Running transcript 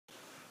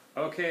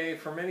Okay,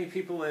 for many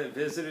people that have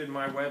visited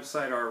my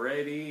website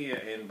already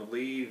and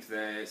believe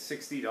that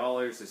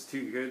 $60 is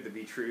too good to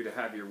be true to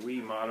have your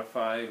Wii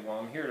modified, well,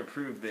 I'm here to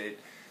prove that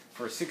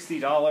for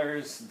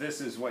 $60,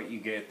 this is what you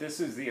get. This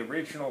is the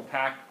original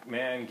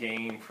Pac-Man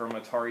game from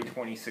Atari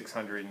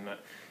 2600, and it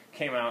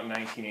came out in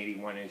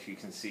 1981, as you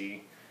can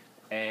see,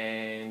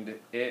 and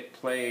it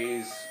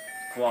plays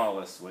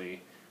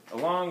flawlessly,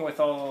 along with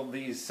all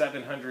these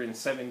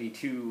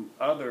 772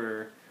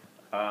 other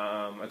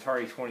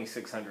Atari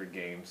 2600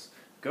 games.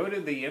 Go to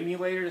the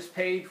emulators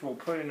page. We'll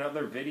put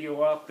another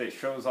video up that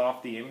shows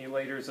off the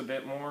emulators a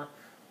bit more.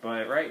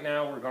 But right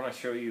now we're going to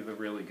show you the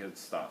really good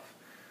stuff.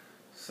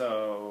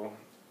 So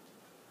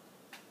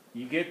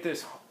you get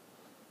this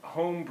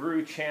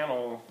homebrew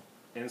channel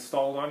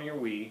installed on your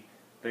Wii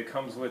that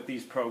comes with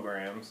these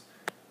programs.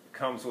 It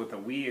comes with a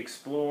Wii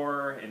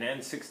Explorer, an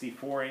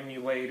N64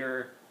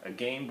 emulator, a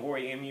Game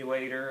Boy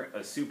emulator,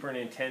 a Super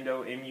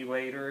Nintendo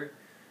emulator,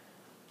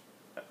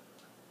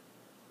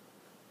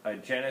 a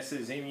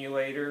Genesis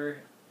emulator,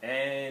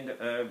 and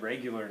a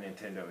regular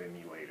Nintendo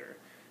emulator.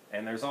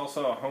 And there's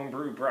also a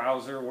homebrew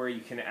browser where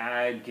you can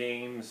add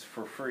games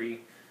for free.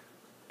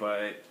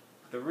 But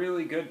the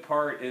really good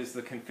part is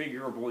the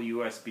configurable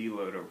USB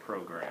loader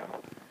program.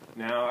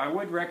 Now, I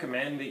would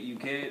recommend that you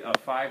get a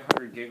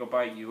 500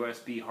 gigabyte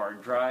USB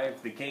hard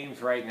drive. The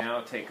games right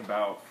now take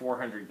about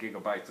 400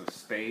 gigabytes of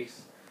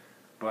space.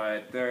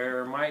 But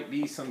there might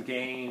be some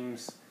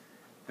games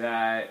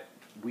that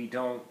we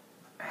don't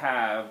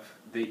have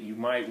that you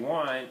might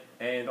want,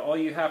 and all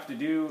you have to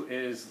do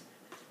is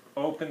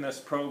open this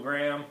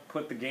program,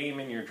 put the game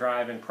in your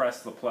drive, and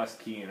press the plus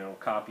key, and it'll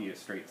copy it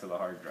straight to the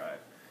hard drive.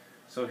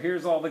 So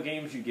here's all the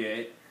games you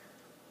get.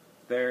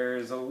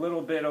 There's a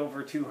little bit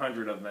over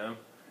 200 of them,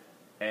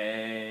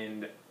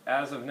 and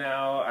as of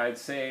now, I'd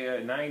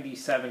say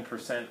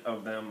 97%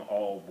 of them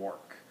all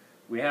work.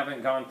 We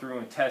haven't gone through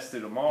and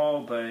tested them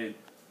all, but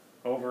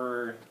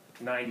over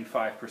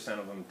 95%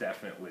 of them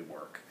definitely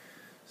work.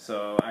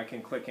 So I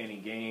can click any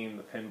game,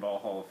 the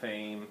Pinball Hall of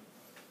Fame,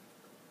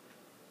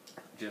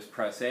 just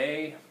press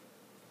A,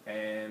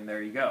 and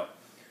there you go.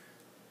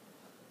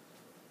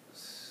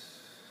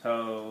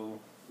 So,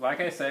 like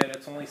I said,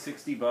 it's only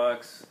 60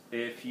 bucks.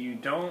 If you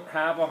don't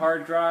have a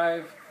hard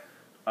drive,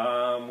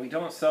 we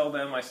don't sell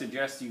them. I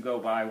suggest you go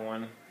buy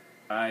one.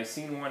 I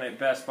seen one at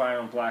Best Buy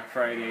on Black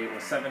Friday. It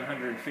was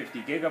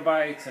 750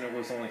 gigabytes, and it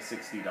was only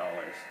 $60.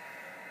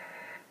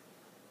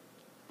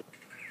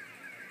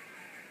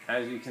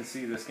 As you can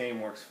see, this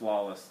game works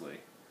flawlessly.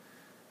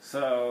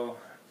 So,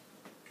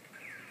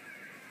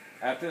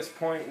 at this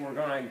point, we're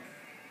going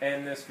to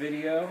end this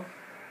video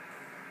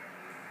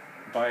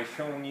by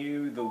showing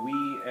you the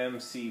Wii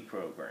MC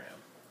program.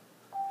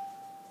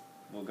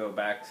 We'll go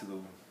back to the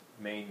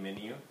main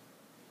menu.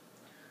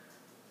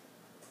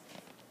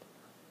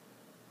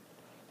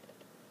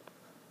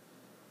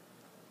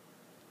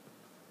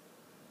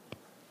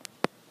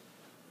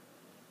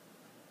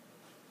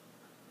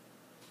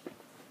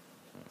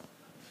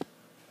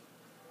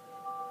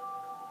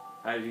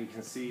 As you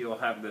can see, you'll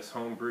have this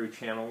homebrew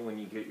channel when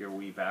you get your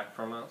Wii back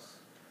from us.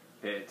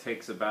 It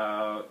takes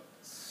about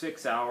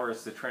 6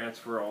 hours to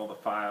transfer all the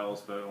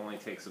files, but it only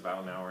takes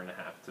about an hour and a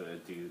half to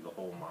do the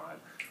whole mod.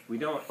 We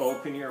don't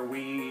open your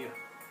Wii,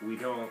 we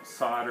don't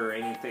solder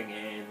anything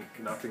in,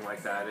 nothing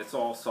like that. It's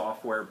all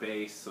software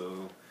based,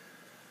 so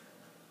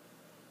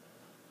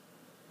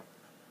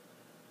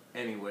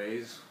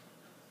anyways,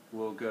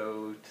 we'll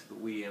go to the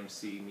Wii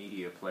MC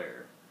Media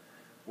Player.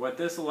 What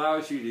this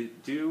allows you to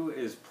do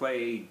is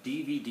play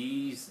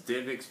DVDs,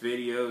 DivX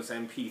videos,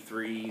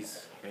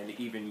 MP3s, and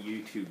even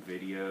YouTube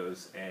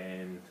videos.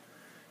 And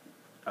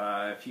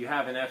if you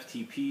have an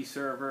FTP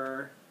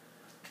server,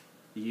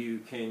 you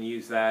can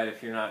use that.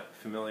 If you're not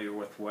familiar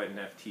with what an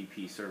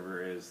FTP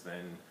server is,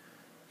 then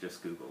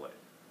just Google it.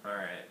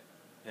 Alright,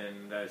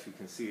 and as you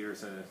can see,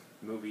 there's a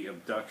movie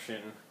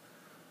Abduction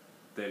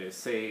that is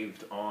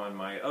saved on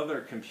my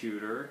other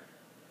computer,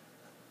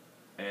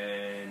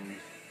 and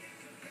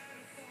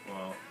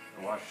well,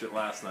 I watched it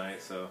last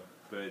night,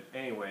 but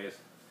anyways,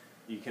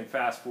 you can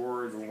fast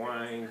forward,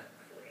 rewind,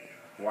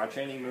 watch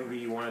any movie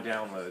you want to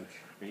download.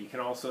 You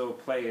can also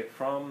play it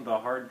from the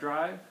hard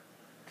drive.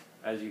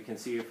 As you can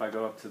see, if I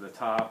go up to the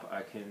top,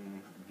 I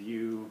can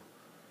view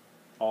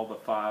all the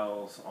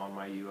files on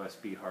my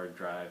USB hard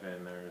drive,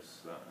 and there's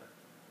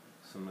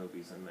some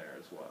movies in there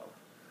as well.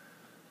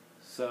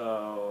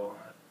 So,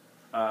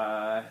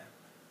 well,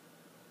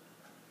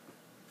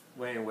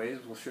 anyways,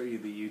 we'll show you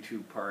the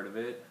YouTube part of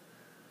it.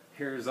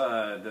 Here's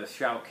the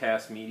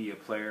Shoutcast Media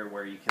Player,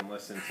 where you can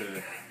listen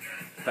to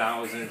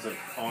thousands of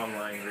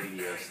online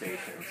radio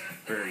stations.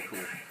 Very cool.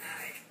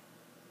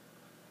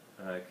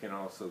 It can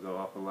also go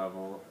up a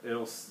level.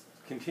 It'll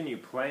continue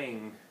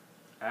playing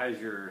as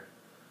you're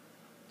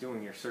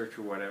doing your search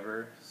or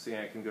whatever. See,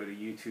 I can go to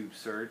YouTube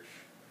search,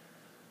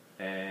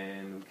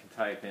 and we can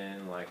type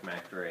in like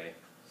Mac Dre.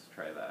 Let's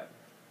try that.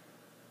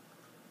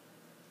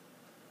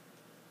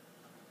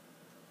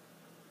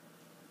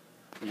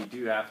 You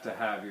do have to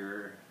have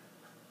your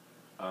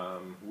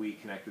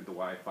Wii connected to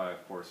Wi-Fi,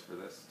 of course, for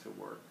this to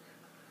work.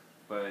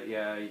 But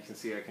yeah, you can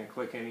see I can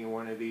click any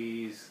one of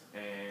these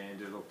and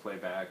it'll play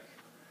back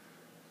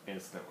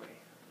instantly.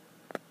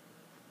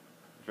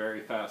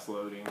 Very fast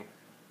loading.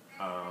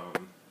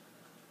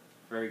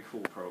 Very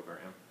cool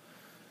program.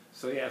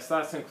 So yes,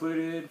 that's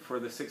included for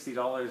the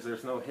 $60.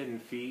 There's no hidden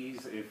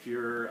fees. If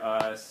your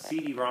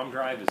CD-ROM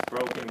drive is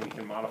broken, we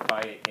can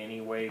modify it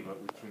anyway,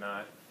 but we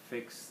cannot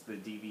fix the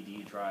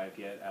DVD drive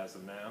yet as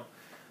of now.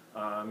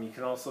 You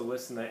can also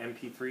listen to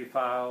MP3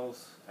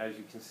 files. As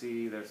you can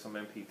see, there's some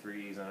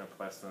MP3s, and I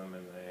press them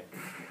and they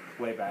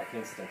play back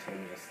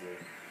instantaneously.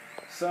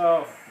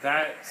 So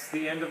that's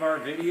the end of our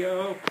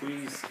video.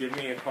 Please give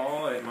me a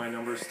call at my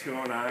number is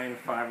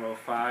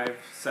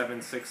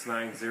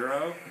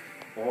 209-505-7690,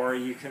 or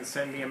you can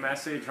send me a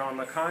message on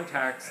the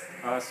Contact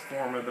Us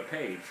form of the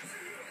page.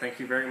 Thank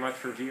you very much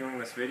for viewing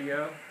this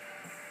video.